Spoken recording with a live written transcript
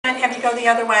Shannon have you go the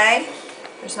other way?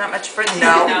 There's not much further.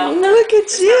 No. Look at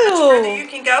There's not much further you. you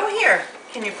can go here.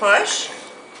 Can you push?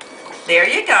 There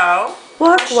you go.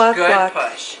 Walk, Push. walk, Good walk.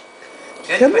 push.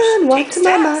 Good Come push. on, walk Take to steps.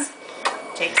 Mama.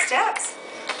 Take steps.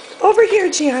 Over here,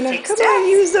 Gianna. Take Come steps. on,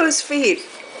 use those feet.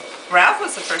 Ralph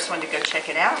was the first one to go check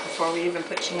it out before we even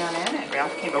put Gianna in it.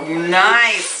 Ralph came over.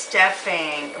 Nice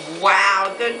stepping.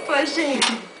 Wow, good pushing.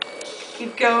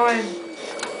 Keep going.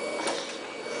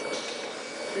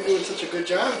 You're doing such a good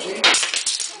job, G.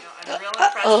 I'm real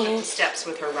impressed with the steps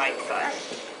with her right foot.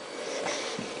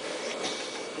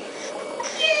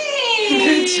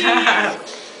 Good job.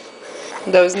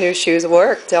 Those new shoes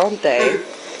work, don't they? Good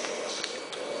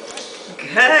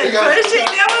pushing.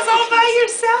 That was all by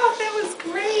yourself. That was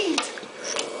great.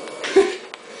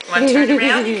 Want to turn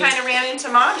around? You kind of ran into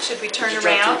Mom. Should we turn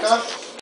around?